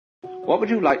What would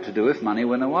you like to do if money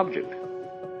were no object?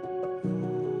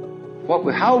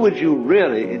 How would you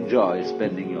really enjoy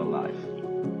spending your life?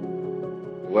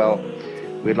 Well,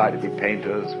 we'd like to be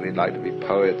painters, we'd like to be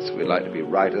poets, we'd like to be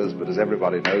writers, but as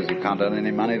everybody knows, you can't earn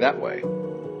any money that way.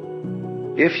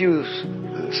 If you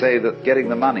say that getting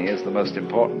the money is the most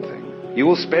important thing, you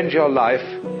will spend your life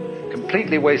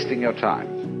completely wasting your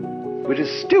time, which is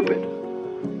stupid.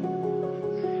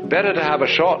 Better to have a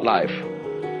short life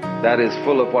that is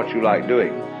full of what you like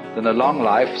doing than a long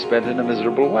life spent in a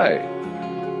miserable way.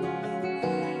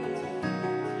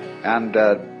 And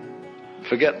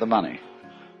forget the money.